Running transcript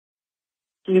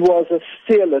He was a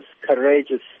fearless,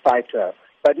 courageous fighter,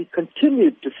 but he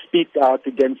continued to speak out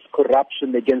against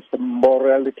corruption, against the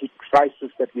morality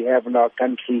crisis that we have in our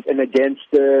country, and against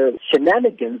the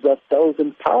shenanigans of those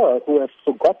in power who have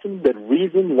forgotten the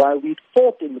reason why we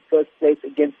fought in the first place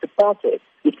against apartheid.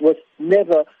 It was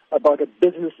never about a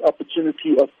business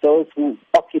opportunity of those who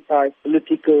occupy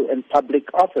political and public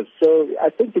office. So I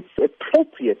think it's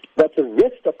appropriate that the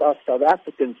rest of our South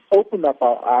Africans open up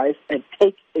our eyes and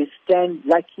take a stand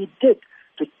like he did,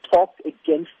 to talk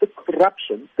against the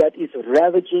corruption that is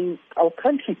ravaging our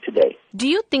country today. Do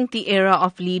you think the era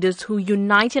of leaders who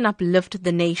unite and uplift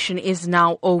the nation is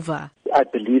now over? I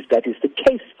believe that is the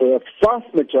case for a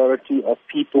vast majority of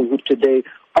people who today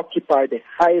occupy the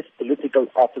highest political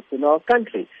office in our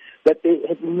country, that they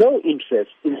have no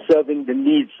interest in serving the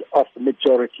needs of the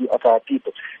majority of our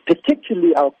people,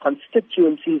 particularly our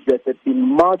constituencies that have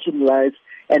been marginalized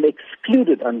and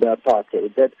excluded under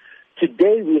apartheid. That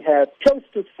today we have close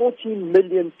to 14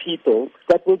 million people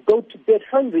that will go to bed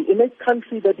hungry in a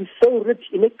country that is so rich,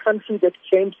 in a country that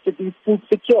claims to be food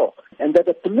secure, and that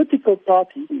a political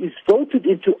party is voted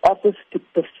into office to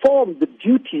perform the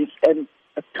duties and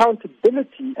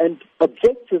accountability and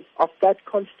objectives of that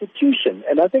constitution.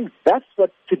 And I think that's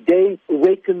what today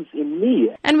awakens in me.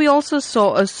 And we also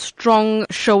saw a strong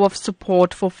show of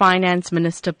support for Finance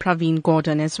Minister Pravin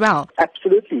Gordhan as well.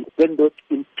 Absolutely. When the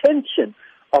intention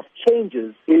of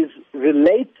changes is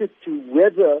related to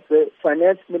whether the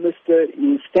finance minister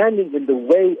is standing in the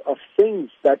way of things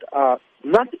that are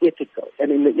not ethical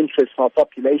and in the interest of our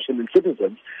population and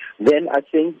citizens, then I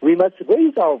think we must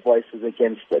raise our voices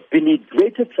against it. We need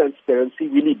greater transparency.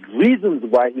 We need reasons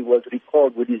why he was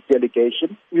recalled with his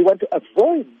delegation. We want to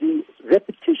avoid the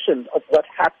repetition of what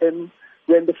happened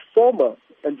when the former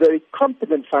and very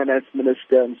competent Finance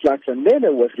Minister, Taliesha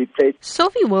Naidoo, was replaced.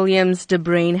 Sophie Williams-De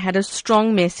Bruyn had a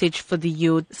strong message for the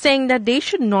youth, saying that they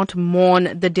should not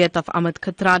mourn the death of Ahmed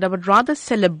Kathrada, but rather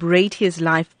celebrate his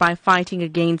life by fighting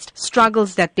against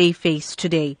struggles that they face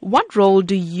today. What role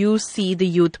do you see the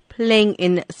youth playing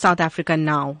in South Africa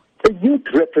now? The youth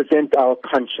represent our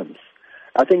conscience.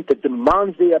 I think the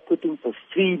demands they are putting for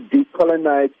free,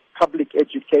 decolonized public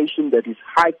education that is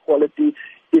high quality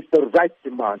is the right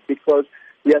demand, because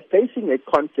we are facing a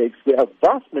context where a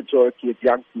vast majority of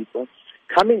young people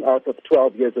coming out of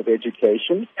 12 years of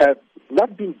education have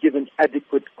not been given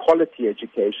adequate quality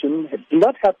education, do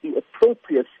not have the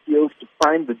appropriate skills to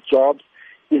find the jobs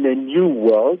in a new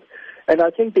world, and I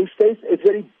think they face a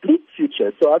very bleak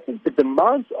future. So I think the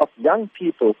demands of young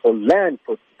people for land,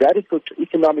 for radical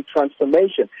economic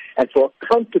transformation, and for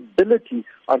accountability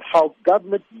on how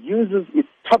government uses its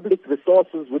public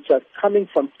resources, which are coming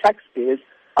from taxpayers,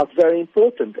 are very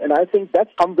important. And I think that's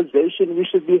a conversation we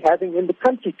should be having in the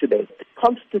country today. The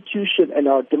Constitution and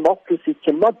our democracy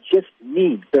cannot just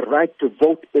mean the right to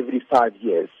vote every 5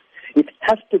 years. It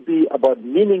has to be about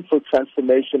meaningful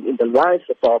transformation in the lives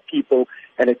of our people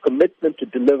and a commitment to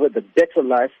deliver the better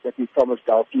life that we promised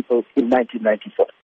our people in 1994.